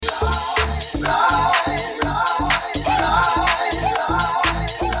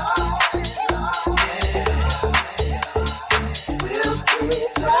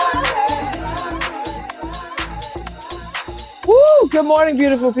Good morning,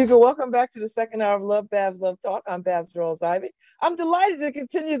 beautiful people. Welcome back to the second hour of Love Babs Love Talk. I'm Babs Rawls Ivy. I'm delighted to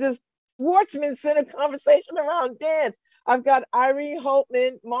continue this Schwartzman Center conversation around dance. I've got Irene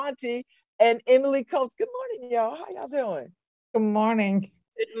Hultman, Monty, and Emily Coates. Good morning, y'all. How y'all doing? Good morning.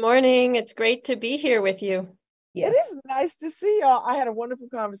 Good morning. It's great to be here with you. It is nice to see y'all. I had a wonderful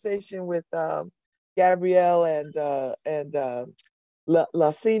conversation with Gabrielle and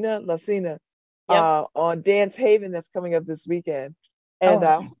Lacina Yep. on Dance Haven that's coming up this weekend. And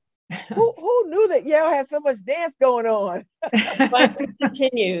who knew that Yale had so much dance going on? Fun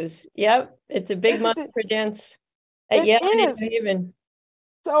continues. Yep. It's a big month for dance at Yale and New Haven.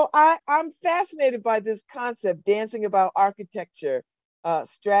 So I'm fascinated by this concept, dancing about architecture,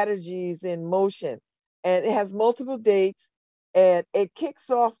 strategies in motion. And it has multiple dates, and it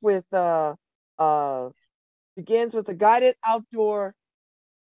kicks off with begins with a guided outdoor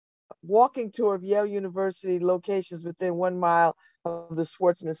walking tour of Yale University locations within 1 mile of the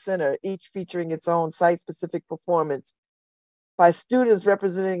Schwartzman Center, each featuring its own site-specific performance by students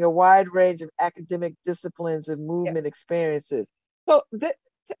representing a wide range of academic disciplines and movement experiences. So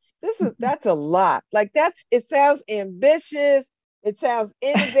that's a lot. Like it sounds ambitious. It sounds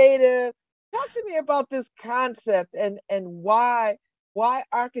innovative. Talk to me about this concept and why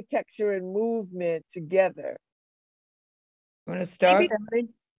architecture and movement together. You want to start, Emily?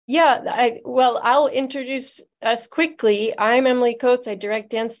 Yeah, I'll introduce us quickly. I'm Emily Coates. I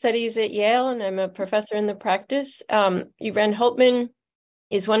direct dance studies at Yale, and I'm a professor in the practice. Irene Hultman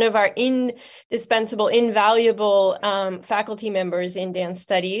is one of our indispensable, invaluable faculty members in dance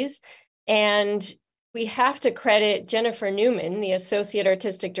studies. And we have to credit Jennifer Newman, the associate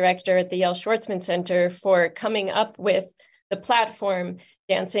artistic director at the Yale Schwartzman Center, for coming up with the platform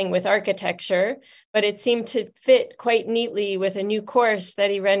Dancing with Architecture, but it seemed to fit quite neatly with a new course that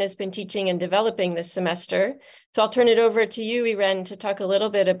Irene has been teaching and developing this semester. So I'll turn it over to you, Irene, to talk a little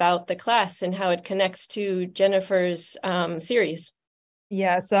bit about the class and how it connects to Jennifer's series.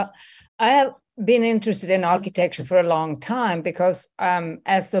 Yeah, so I have been interested in architecture for a long time because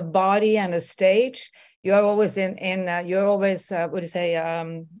as a body and a stage, you're always you're always, what do you say?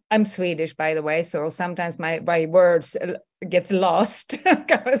 I'm Swedish, by the way, so sometimes my words gets lost,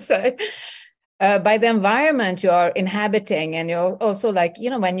 can I say? By the environment you are inhabiting, and you're also like,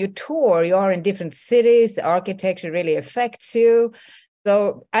 when you tour, you are in different cities, the architecture really affects you.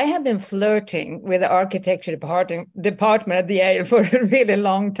 So I have been flirting with the architecture department at the Yale for a really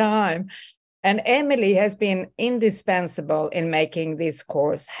long time. And Emily has been indispensable in making this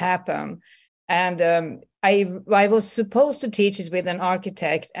course happen. And I was supposed to teach it with an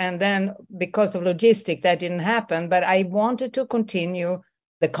architect, and then because of logistics, that didn't happen. But I wanted to continue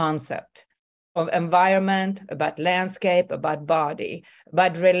the concept of environment, about landscape, about body,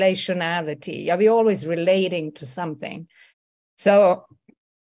 about relationality. Are we always relating to something? So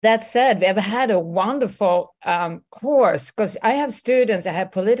that said, we have had a wonderful course because I have students, I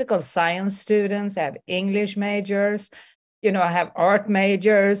have political science students, I have English majors, I have art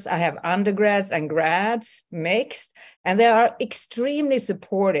majors, I have undergrads and grads mixed, and they are extremely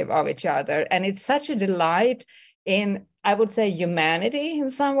supportive of each other. And it's such a delight in, I would say, humanity in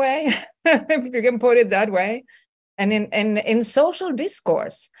some way, if you can put it that way, and in social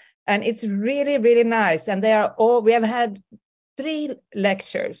discourse. And it's really, really nice. And we have had 3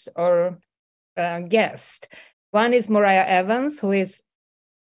 lectures or guests. One is Mariah Evans, who is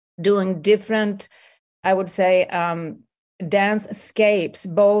doing different, I would say, dance-scapes,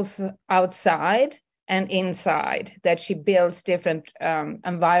 both outside and inside, that she builds different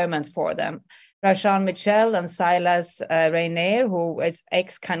environments for them. Rashan Mitchell and Silas Rainier, who is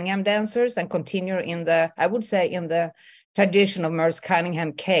ex-Cunningham dancers and continue in the tradition of Merce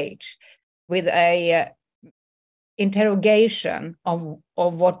Cunningham cage, with a interrogation of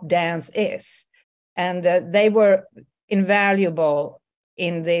what dance is. And they were invaluable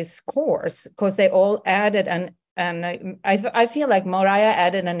in this course because they all added and I feel like Mariah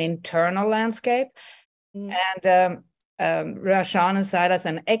added an internal landscape, and Rashan and Silas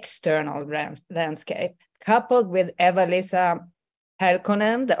an external landscape, coupled with Eva-Lisa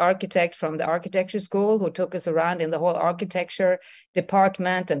Pelkonen, the architect from the architecture school, who took us around in the whole architecture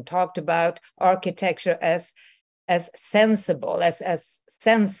department and talked about architecture as sensible, as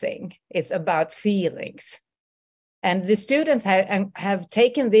sensing. It's about feelings. And the students have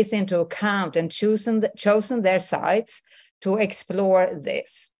taken this into account and chosen their sites to explore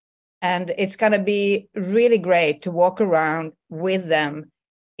this. And it's going to be really great to walk around with them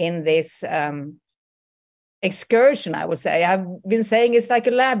in this excursion, I would say. I've been saying it's like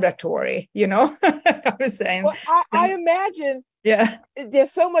a laboratory, I was saying. Well, I imagine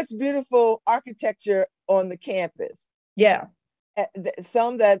there's so much beautiful architecture on the campus. Yeah.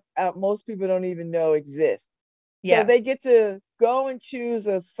 some that most people don't even know exist. So Yeah, they get to go and choose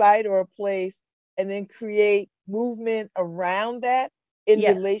a site or a place and then create movement around that in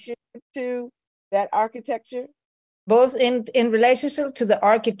yeah. relationship to that architecture. Both in relationship to the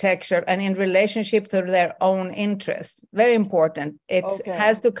architecture and in relationship to their own interest. Very important. It Okay.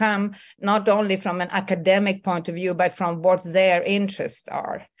 has to come not only from an academic point of view, but from what their interests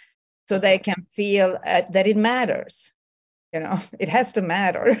are. So they can feel that it matters. It has to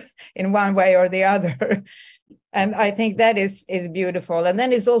matter in one way or the other. And I think that is beautiful. And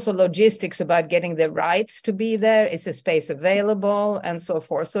then it's also logistics about getting the rights to be there. Is the space available and so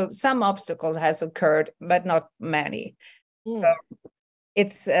forth? So some obstacle has occurred, but not many. So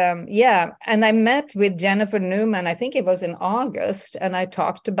it's, yeah. And I met with Jennifer Newman, I think it was in August, and I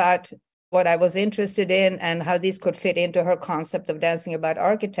talked about what I was interested in and how this could fit into her concept of dancing about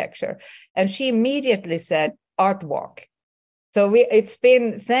architecture. And she immediately said, art walk. So it's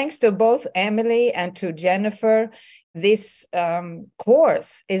been thanks to both Emily and to Jennifer, this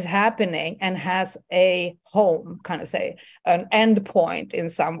course is happening and has a home, kind of say, an end point in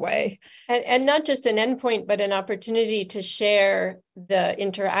some way. And not just an end point, but an opportunity to share the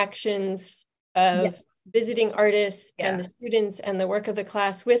interactions of visiting artists and the students and the work of the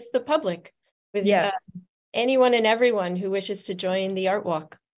class with the public, with anyone and everyone who wishes to join the art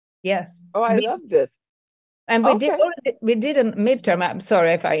walk. Yes. Oh, I love this. And we did a midterm. I'm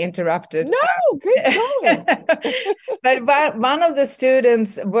sorry if I interrupted. No, keep going. But one of the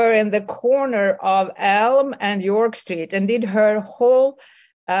students were in the corner of Elm and York Street and did her whole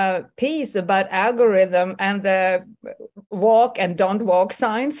piece about algorithm and the walk and don't walk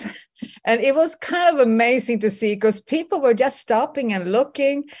signs. And it was kind of amazing to see because people were just stopping and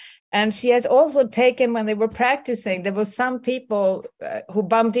looking. And she has also taken, when they were practicing, there was some people who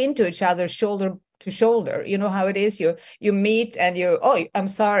bumped into each other shoulder to shoulder. You know how it is. You meet and I'm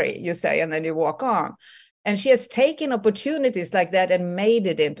sorry, you say, and then you walk on. And she has taken opportunities like that and made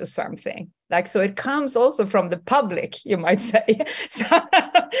it into something. So it comes also from the public, you might say,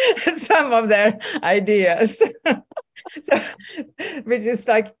 some of their ideas. Which is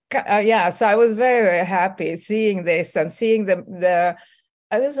so I was very, very happy seeing this and seeing the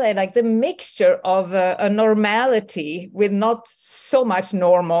I would say the mixture of a normality with not so much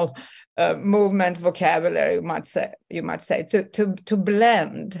normal movement vocabulary, you might say, to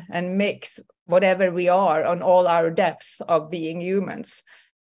blend and mix whatever we are on all our depths of being humans.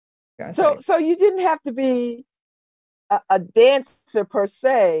 So you didn't have to be a dancer per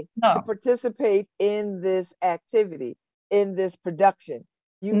se to participate in this activity, in this production.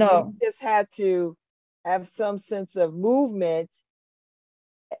 You just had to have some sense of movement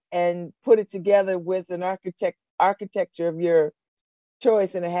and put it together with an architecture of your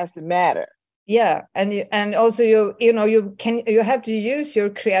choice, and it has to matter. Yeah, and also you have to use your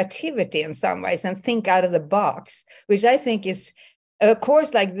creativity in some ways and think out of the box, which I think is a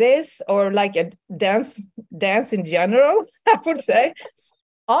course like this, or like a dance in general, I would say,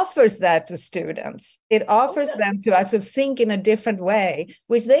 offers that to students. It offers them to actually think in a different way,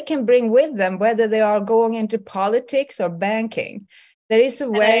 which they can bring with them, whether they are going into politics or banking. There is a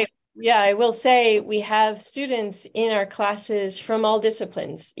way. I will say we have students in our classes from all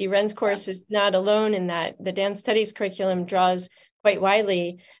disciplines. Irene's course is not alone in that. The dance studies curriculum draws quite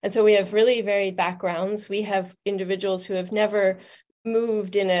widely. And so we have really varied backgrounds. We have individuals who have never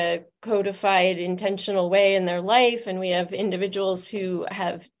moved in a codified, intentional way in their life. And we have individuals who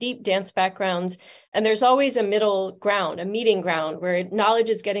have deep dance backgrounds. And there's always a middle ground, a meeting ground where knowledge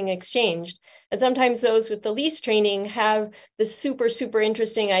is getting exchanged. And sometimes those with the least training have the super, super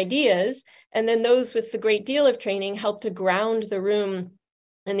interesting ideas. And then those with the great deal of training help to ground the room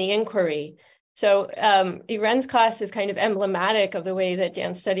and the inquiry. So Irene's class is kind of emblematic of the way that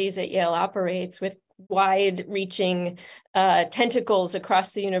dance studies at Yale operates, with wide-reaching tentacles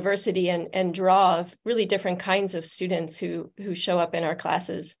across the university and draw really different kinds of students who show up in our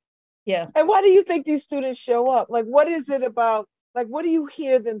classes. Yeah. And why do you think these students show up? What is it about? What do you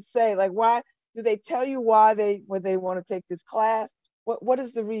hear them say? Why do they tell you why they want to take this class? What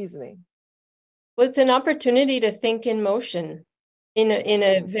is the reasoning? Well, it's an opportunity to think in motion in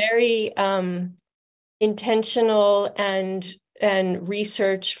a very intentional and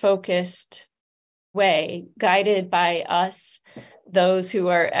research focused way, guided by us, those who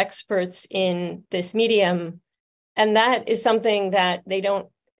are experts in this medium. And that is something that they don't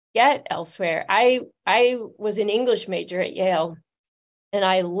get elsewhere. I was an English major at Yale, and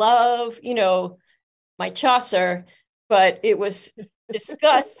I love, my Chaucer, but it was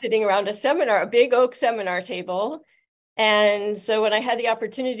discussed sitting around a big oak seminar table. And so when I had the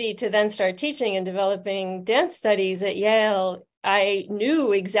opportunity to then start teaching and developing dance studies at Yale, I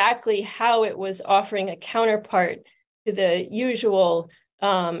knew exactly how it was offering a counterpart to the usual,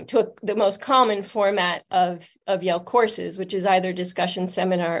 the most common format of Yale courses, which is either discussion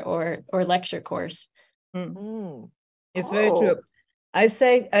seminar or lecture course. It's very true. I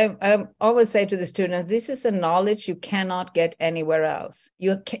always say to the students, this is a knowledge you cannot get anywhere else.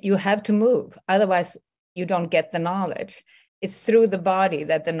 You have to move, otherwise you don't get the knowledge. It's through the body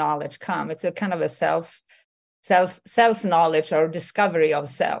that the knowledge comes. It's a kind of a self knowledge or discovery of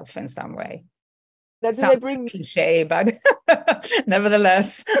self in some way. Now, do they bring cliche, but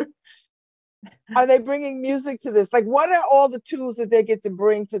nevertheless. Are they bringing music to this? Like, what are all the tools that they get to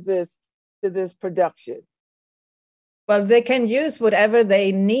bring to this production? Well, they can use whatever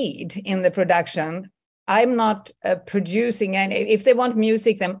they need in the production. I'm not producing any. If they want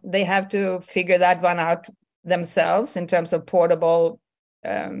music, then they have to figure that one out themselves in terms of portable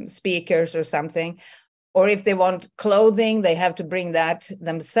speakers or something. Or if they want clothing, they have to bring that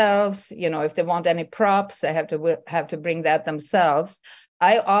themselves. You know, if they want any props, they have to bring that themselves.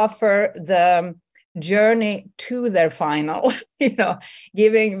 I offer the journey to their final. You know,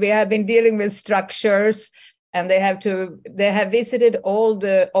 we have been dealing with structures, and they have visited all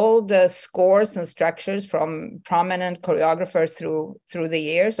the scores and structures from prominent choreographers through the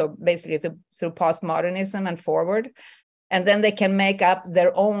years, so basically through postmodernism and forward, and then they can make up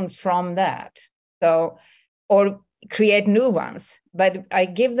their own from that. So, or create new ones. But I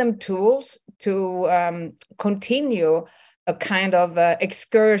give them tools to continue a kind of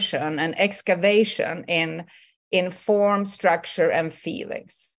excursion and excavation in form, structure, and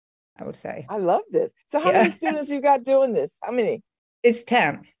feelings, I would say. I love this. So how many students you got doing this? How many? It's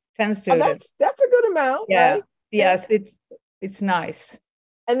 10 students. Oh, that's a good amount, right? Yes, it's nice.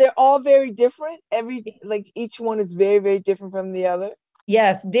 And they're all very different. Each one is very, very different from the other.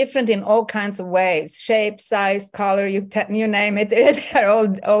 Yes, different in all kinds of ways, shape, size, color, you name it. They're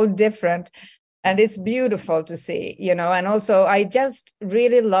all different. And it's beautiful to see, you know. And also, I just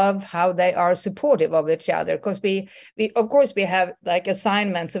really love how they are supportive of each other, because we of course we have like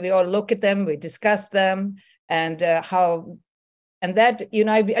assignments, so we all look at them, we discuss them, and that, you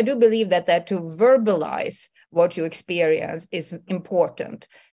know, I do believe that to verbalize what you experience is important,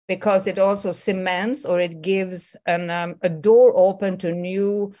 because it also cements, or it gives a door open to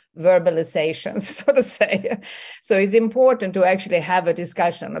new verbalizations, so to say. So it's important to actually have a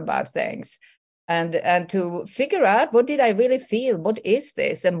discussion about things, and to figure out, what did I really feel? What is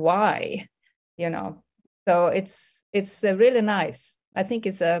this and why? You know, so it's really nice. I think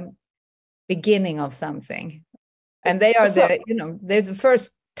it's a beginning of something. And they are they're the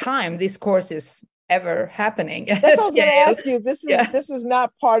first time this course is ever happening. That's what I was going to ask you. This is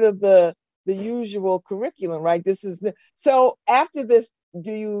not part of the usual curriculum, right? This is so. After this,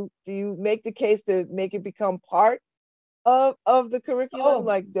 do you make the case to make it become part of the curriculum?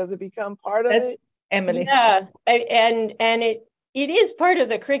 Like, does it become part of it? Emily. Yeah, and it is part of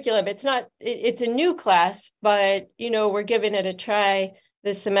the curriculum. It's not. It's a new class, but you know, we're giving it a try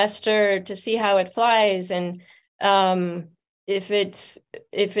this semester to see how it flies, and if it's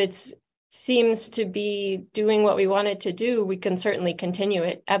seems to be doing what we want it to do, we can certainly continue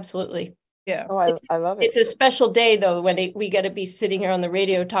it. Absolutely. Yeah. Oh, I love it. It's a special day, though, when we get to be sitting here on the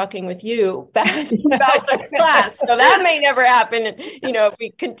radio talking with you about the class. So that may never happen, you know, if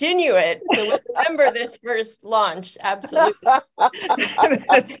we continue it. So we'll remember this first launch. Absolutely.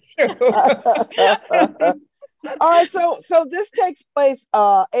 That's true. All right. So this takes place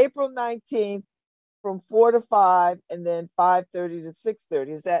April 19th. From 4 to 5, and then 5:30 to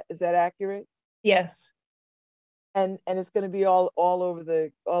 6:30. Is that accurate? Yes. And it's going to be all over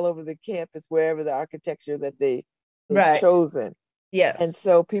the campus, wherever the architecture that they've chosen. Yes. And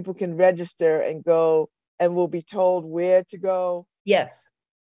so people can register and go, and will be told where to go. Yes.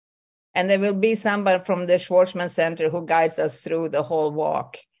 And there will be somebody from the Schwarzman Center who guides us through the whole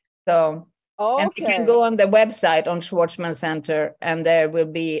walk. So, and you can go on the website on Schwarzman Center, and there will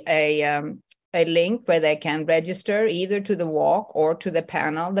be a link where they can register either to the walk or to the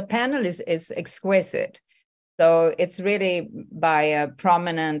panel. The panel is exquisite. So it's really by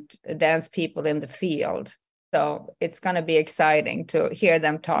prominent dance people in the field. So it's going to be exciting to hear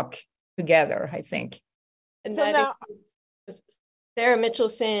them talk together, I think. And so that includes Sarah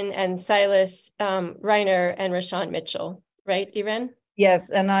Mitchelson and Silas Reiner and Rashawn Mitchell, right, Irene? Yes,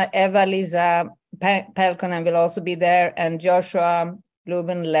 and Eva-Lisa Pelkonen will also be there, and Joshua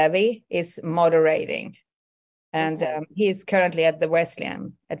Lubin Levy is moderating, and he's currently at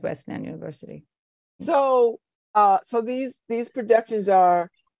Wesleyan University. So, so these productions are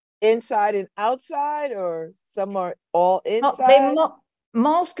inside and outside, or some are all inside?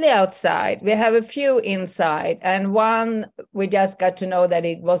 Mostly outside. We have a few inside, and one we just got to know that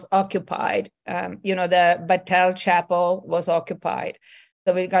it was occupied. The Battelle Chapel was occupied.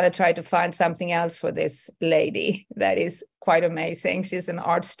 So we're going to try to find something else for this lady that is quite amazing. She's an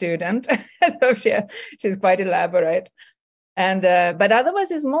art student, so she's quite elaborate. And but otherwise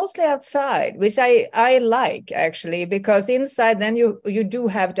it's mostly outside, which I like, actually, because inside then you do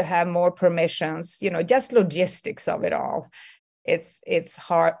have to have more permissions, just logistics of it all. It's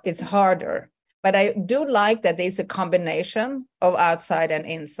harder, but I do like that there's a combination of outside and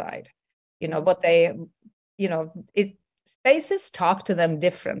inside. What they spaces talk to them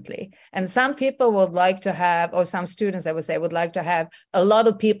differently, and some people would like to have, or some students I would say would like to have a lot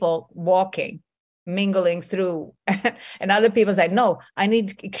of people walking, mingling through, and other people say no, I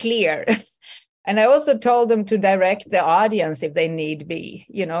need clear. And I also told them to direct the audience if they need be,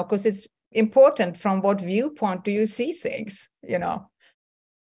 because it's important from what viewpoint do you see things.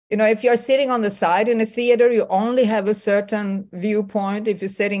 If you're sitting on the side in a theater, you only have a certain viewpoint. If you're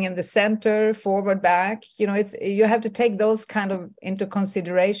sitting in the center, forward, back, you have to take those kind of into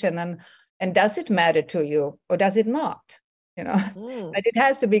consideration. And does it matter to you or does it not? But it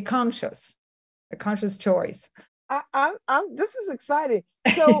has to be conscious, a conscious choice. This is exciting.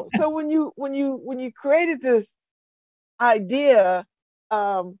 So when you created this idea,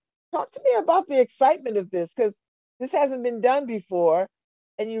 talk to me about the excitement of this, because this hasn't been done before,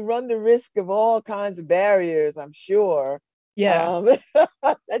 and you run the risk of all kinds of barriers, I'm sure. Yeah.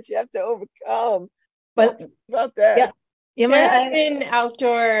 That you have to overcome. But talk about that. Yeah. There have been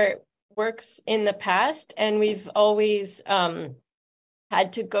outdoor works in the past, and we've always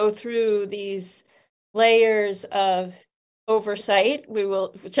had to go through these layers of oversight,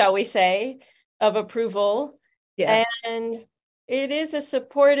 shall we say, of approval. Yeah. And it is a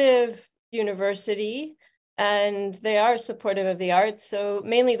supportive university, and they are supportive of the arts. So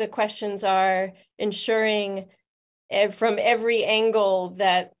mainly the questions are ensuring from every angle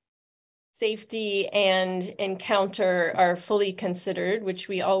that safety and encounter are fully considered, which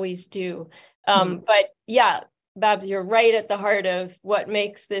we always do. But yeah, Babs, you're right at the heart of what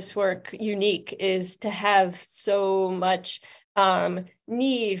makes this work unique is to have so much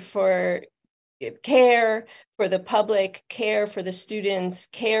need for care for the public, care for the students,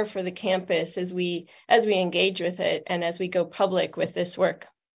 care for the campus as we engage with it and as we go public with this work.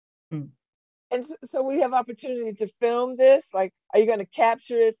 And so we have opportunity to film this. Like, are you going to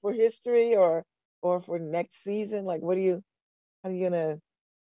capture it for history or for next season? Like, how are you going to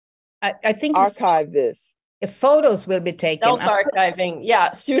I think archive this? If photos will be taken. Self-archiving,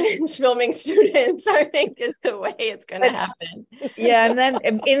 yeah, students filming students, I think is the way it's going to happen. Yeah, and then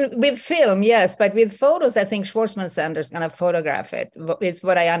with film, yes, but with photos, I think Schwarzman Center is going to photograph it. Is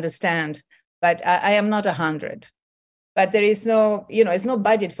what I understand, but I am not 100. But there is no, it's no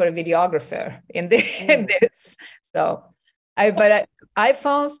budget for a videographer in this. So,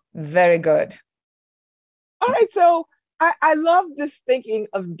 iPhones, very good. All right, so I love this thinking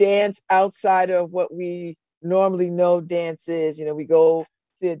of dance outside of what we normally know dance is. We go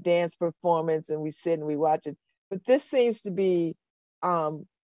see a dance performance and we sit and we watch it. But this seems to be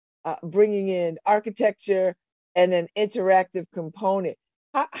bringing in architecture and an interactive component.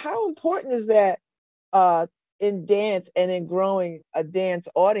 How important is that in dance and in growing a dance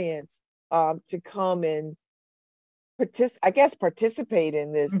audience to come and participate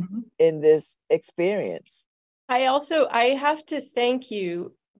in this experience? I have to thank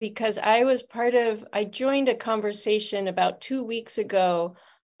you because I joined a conversation about 2 weeks ago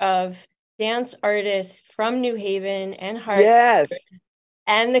of dance artists from New Haven and Hartford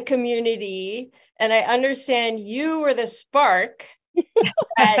and the community. And I understand you were the spark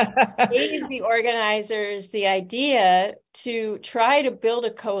that gave the organizers the idea to try to build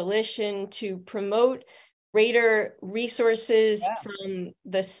a coalition to promote greater resources from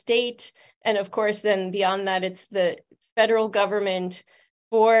the state. And of course, then beyond that, it's the federal government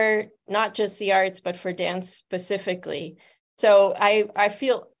for not just the arts, but for dance specifically. So I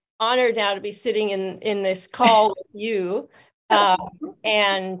feel honored now to be sitting in this call with you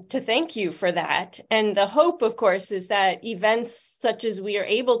and to thank you for that. And the hope, of course, is that events such as we are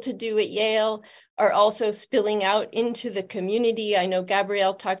able to do at Yale are also spilling out into the community. I know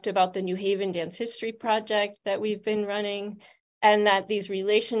Gabrielle talked about the New Haven Dance History Project that we've been running, and that these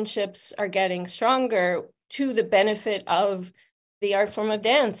relationships are getting stronger to the benefit of the art form of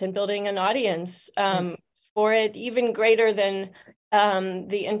dance and building an audience for it, even greater than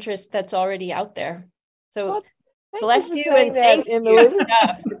the interest that's already out there. So bless you and thank you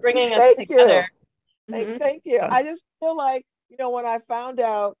for bringing us together. Thank you. I just feel like, when I found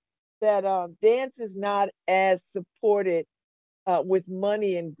out that dance is not as supported with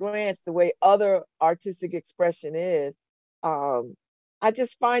money and grants the way other artistic expression is. I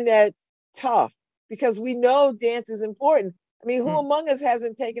just find that tough because we know dance is important. I mean, who among us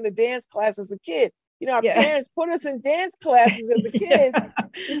hasn't taken a dance class as a kid? You know, our parents put us in dance classes as a kid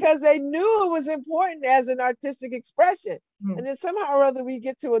because they knew it was important as an artistic expression. And then somehow or other we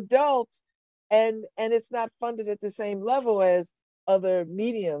get to adults and it's not funded at the same level as other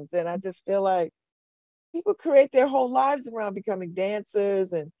mediums. And I just feel like people create their whole lives around becoming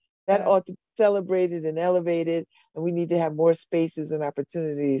dancers, and that ought to be celebrated and elevated. And we need to have more spaces and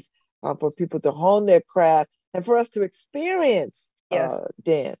opportunities for people to hone their craft and for us to experience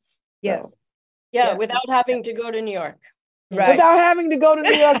dance. Yes. So, yeah, without having to go to New York. Right. Without having to go to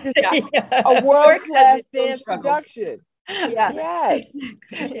New York to see a world-class dance production. Yeah. Yes.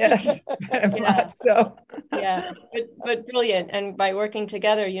 Yes. Yeah. So yeah, but brilliant. And by working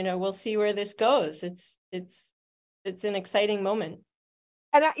together, you know, we'll see where this goes. It's an exciting moment.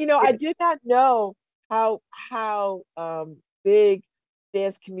 And I did not know how big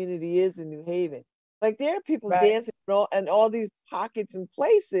dance community is in New Haven. Like there are people dancing in all these pockets and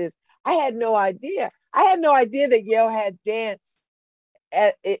places. I had no idea. I had no idea that Yale had dance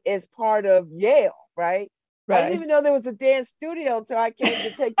as part of Yale, right? I didn't even know there was a dance studio until I came to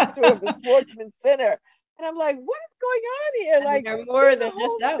take the tour of the Schwartzman Center. And I'm like, what is going on here? Like, there are more than a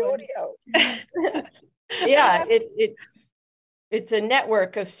whole just that studio. Yeah, it's a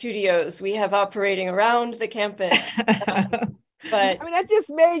network of studios we have operating around the campus. But I mean, that just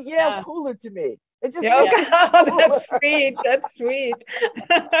made Yale cooler to me. It just that's sweet. That's sweet.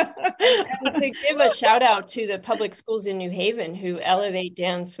 and to give a shout out to the public schools in New Haven who elevate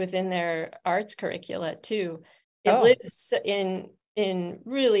dance within their arts curricula too. It lives in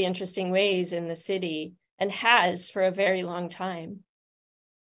really interesting ways in the city and has for a very long time.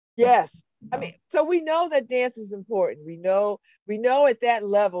 Yes. I mean, so we know that dance is important. We know at that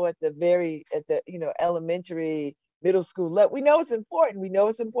level, at the elementary, middle school level, we know it's important. We know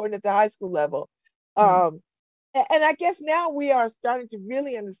it's important at the high school level. And I guess now we are starting to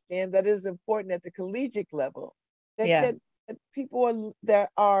really understand that it is important at the collegiate level. That people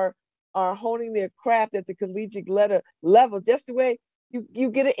are honing their craft at the collegiate level, just the way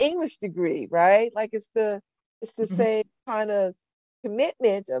you get an English degree, right? Like it's the same kind of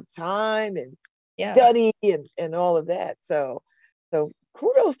commitment of time and study and all of that. So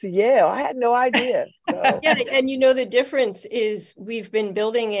kudos to Yale. I had no idea. So. Yeah, and you know, the difference is we've been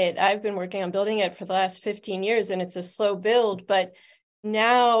building it. I've been working on building it for the last 15 years, and it's a slow build, but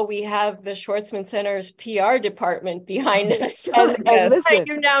now we have the Schwartzman Center's PR department behind us. So and listen,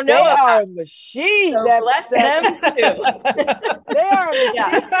 you now know they are a machine. So bless them too. They are a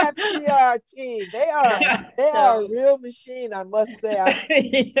machine, that PR team. They are a real machine, I must say.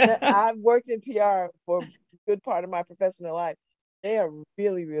 I've worked in PR for a good part of my professional life. They are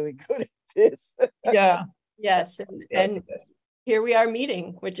really, really good at this. Yes. And here we are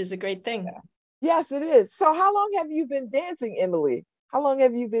meeting, which is a great thing. Yes, it is. So how long have you been dancing, Emily? How long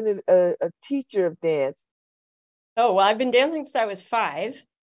have you been a teacher of dance? Oh, well, I've been dancing since I was 5.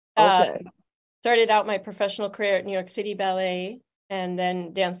 Okay. Started out my professional career at New York City Ballet, and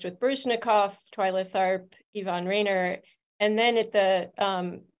then danced with Baryshnikov, Twyla Tharp, Yvonne Rainer. And then at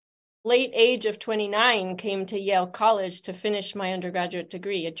the late age of 29, came to Yale College to finish my undergraduate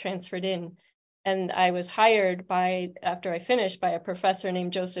degree. I transferred in, and I was hired after I finished, by a professor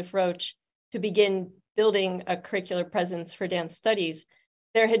named Joseph Roach to begin building a curricular presence for dance studies.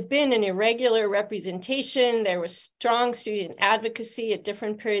 There had been an irregular representation. There was strong student advocacy at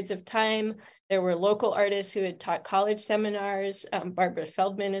different periods of time. There were local artists who had taught college seminars. Barbara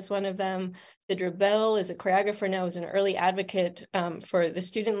Feldman is one of them. Sidra Bell is a choreographer now, is an early advocate for the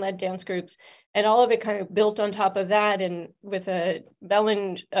student-led dance groups. And all of it kind of built on top of that. And with a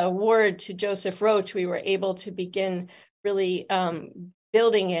Bellin award to Joseph Roach, we were able to begin really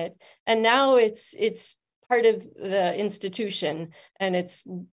building it. And now it's part of the institution, and it's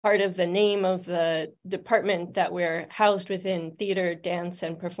part of the name of the department that we're housed within: theater, dance,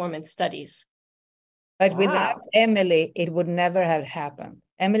 and performance studies. But without Emily, it would never have happened.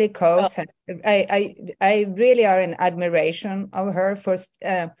 Emily Coates, I really are in admiration of her for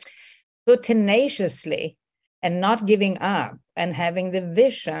so tenaciously and not giving up and having the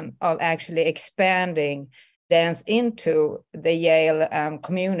vision of actually expanding dance into the Yale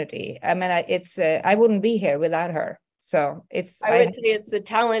community. I mean, I wouldn't be here without her. So I would say it's the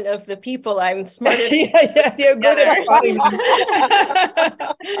talent of the people. I'm smarter. You're good at spotting.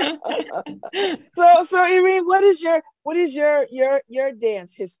 So Irene, what is your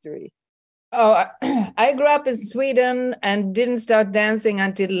dance history? Oh, I grew up in Sweden and didn't start dancing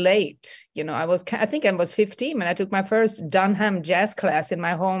until late. I think I was 15 when I took my first Dunham jazz class in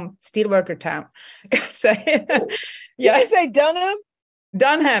my home steelworker town. So, Did you say Dunham?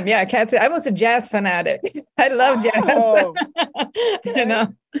 Dunham, yeah, Catherine. I was a jazz fanatic. I love Oh, jazz. okay.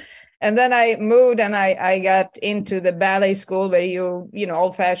 And then I moved and I got into the ballet school where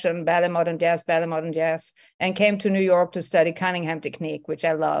old-fashioned ballet, modern jazz, and came to New York to study Cunningham technique, which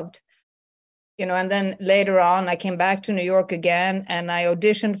I loved. And then later on, I came back to New York again and I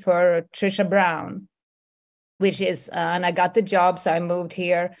auditioned for Trisha Brown, and I got the job, so I moved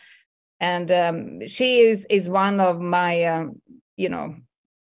here. And she is one of my,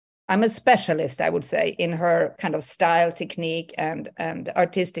 I'm a specialist, I would say, in her kind of style, technique, and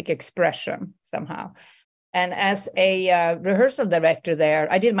artistic expression somehow. And as a rehearsal director there,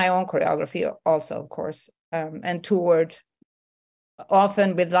 I did my own choreography also, of course, and toured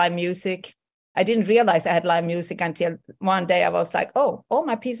often with live music. I didn't realize I had live music until one day I was like, oh, all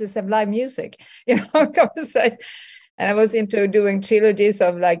my pieces have live music, and I was into doing trilogies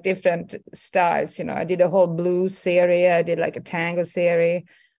of like different styles. I did a whole blues series, I did like a tango series,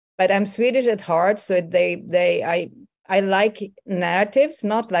 but I'm Swedish at heart. So I like narratives,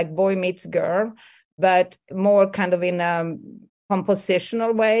 not like boy meets girl, but more kind of in a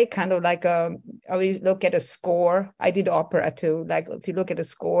compositional way, kind of like we look at a score. I did opera too. Like if you look at a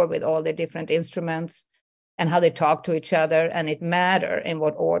score with all the different instruments and how they talk to each other, and it matter in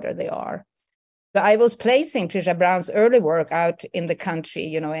what order they are. So I was placing Trisha Brown's early work out in the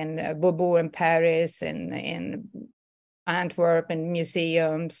country, in Beaubourg in Paris, and in Antwerp, and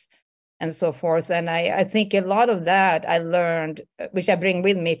museums and so forth. And I think a lot of that I learned, which I bring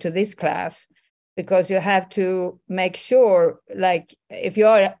with me to this class, because you have to make sure, like if you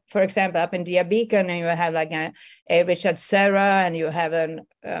are, for example, up in Diabeacon and you have like a Richard Serra and you have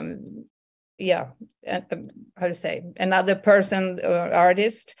how to say, another person or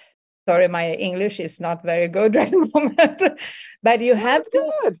artist. Sorry, my English is not very good right at the moment. But you have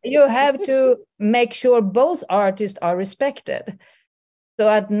to make sure both artists are respected, so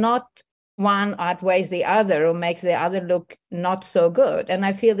that not one outweighs the other or makes the other look not so good. And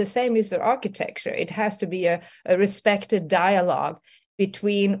I feel the same is for architecture. It has to be a respected dialogue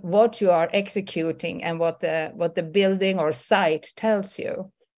between what you are executing and what the building or site tells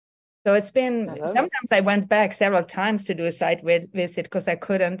you. So it's been, sometimes I went back several times to do a site visit because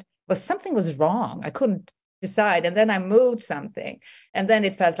something was wrong. I couldn't decide. And then I moved something. And then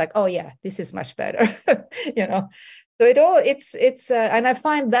it felt like, oh yeah, this is much better, So it's and I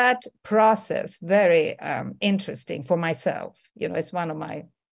find that process very interesting for myself. It's one of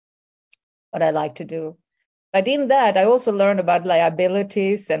what I like to do. But in that, I also learned about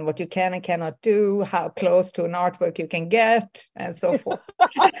liabilities and what you can and cannot do, how close to an artwork you can get, and so forth.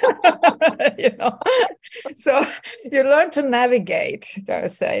 So you learn to navigate, I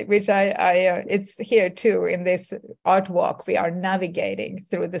say, which it's here too in this art walk. We are navigating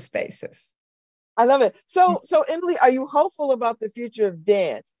through the spaces. I love it. So Emily, are you hopeful about the future of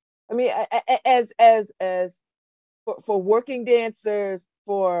dance? I mean, as for working dancers,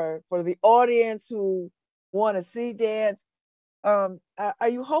 for the audience who want to see dance, are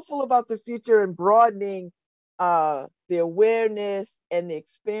you hopeful about the future and broadening the awareness and the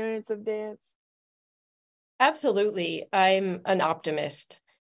experience of dance? Absolutely. I'm an optimist.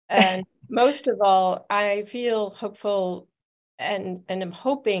 And most of all, I feel hopeful and I'm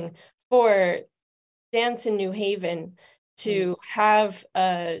hoping for dance in New Haven to have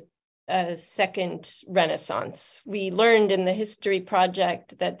a second renaissance. We learned in the history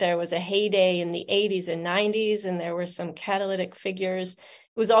project that there was a heyday in the 80s and 90s, and there were some catalytic figures.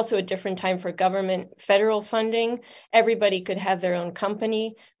 It was also a different time for government federal funding. Everybody could have their own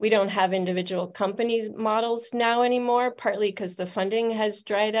company. We don't have individual companies models now anymore, partly because the funding has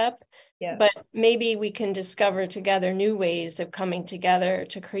dried up. Yeah. But maybe we can discover together new ways of coming together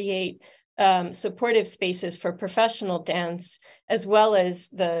to create supportive spaces for professional dance, as well as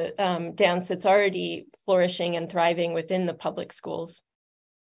the dance that's already flourishing and thriving within the public schools.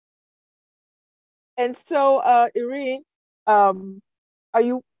 And so, Irene, are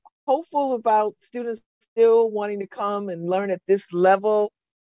you hopeful about students still wanting to come and learn at this level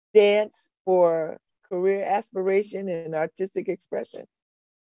dance for career aspiration and artistic expression?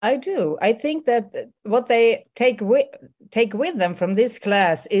 I do. I think that what they take with them from this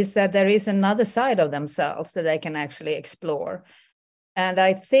class is that there is another side of themselves that they can actually explore. And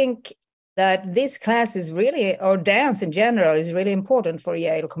I think that this class is really, or dance in general, is really important for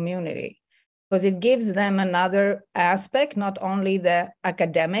Yale community, because it gives them another aspect, not only the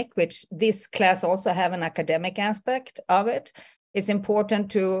academic, which this class also have an academic aspect of it, it's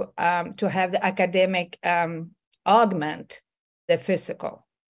important to have the academic augment the physical.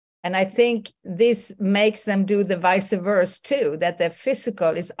 And I think this makes them do the vice versa too, that the physical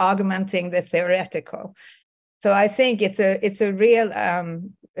is augmenting the theoretical. So I think it's a real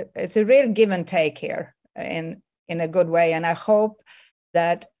give and take here in a good way. And I hope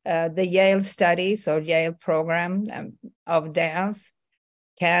that the Yale studies or Yale program of dance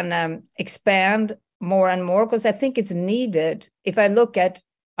can expand more and more, because I think it's needed. If I look at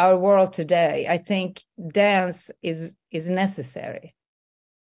our world today, I think dance is necessary.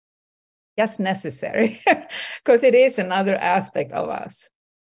 Just necessary, because it is another aspect of us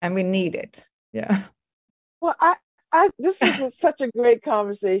and we need it. Yeah. Well, this was such a great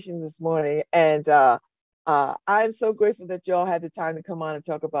conversation this morning, and I'm so grateful that y'all had the time to come on and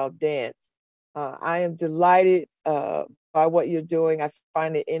talk about dance. I am delighted by what you're doing. I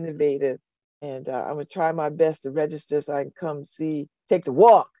find it innovative, and I'm gonna try my best to register so I can come take the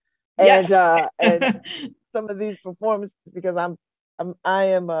walk, and and some of these performances, because I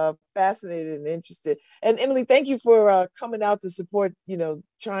am fascinated and interested. And Emily, thank you for coming out to support,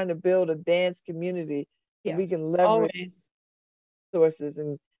 trying to build a dance community so we can leverage resources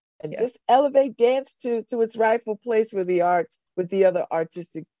and just elevate dance to its rightful place with the other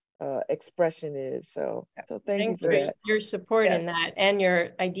artistic expression is. So thank you for that. Your support in that and your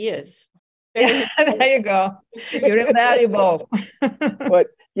ideas. Yeah, there you go. You're invaluable. But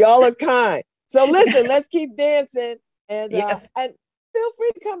y'all are kind. So listen, let's keep dancing, and feel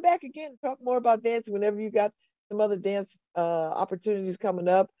free to come back again and talk more about dancing whenever you got some other dance opportunities coming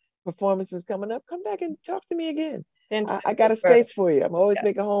up, performances coming up. Come back and talk to me again. I got a space for you. I'm always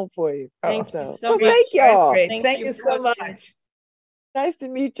make a home for you. Thank you. So thank y'all. Thank you so much. Nice to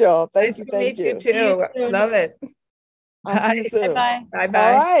meet y'all. Thank you. Nice to meet you too. Love it. I'll see you soon. Bye. Bye.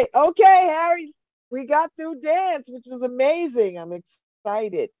 All right. Okay, Harry. We got through dance, which was amazing. I'm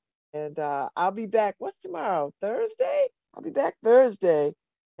excited. And I'll be back. What's tomorrow? Thursday? I'll be back Thursday.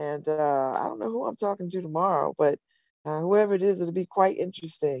 And I don't know who I'm talking to tomorrow, but whoever it is, it'll be quite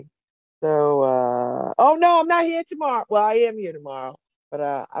interesting. So, oh no, I'm not here tomorrow. Well, I am here tomorrow,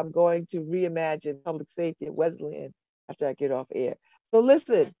 but I'm going to reimagine public safety at Wesleyan after I get off air. So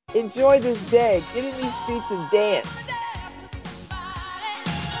listen, enjoy this day. Get in these streets and dance.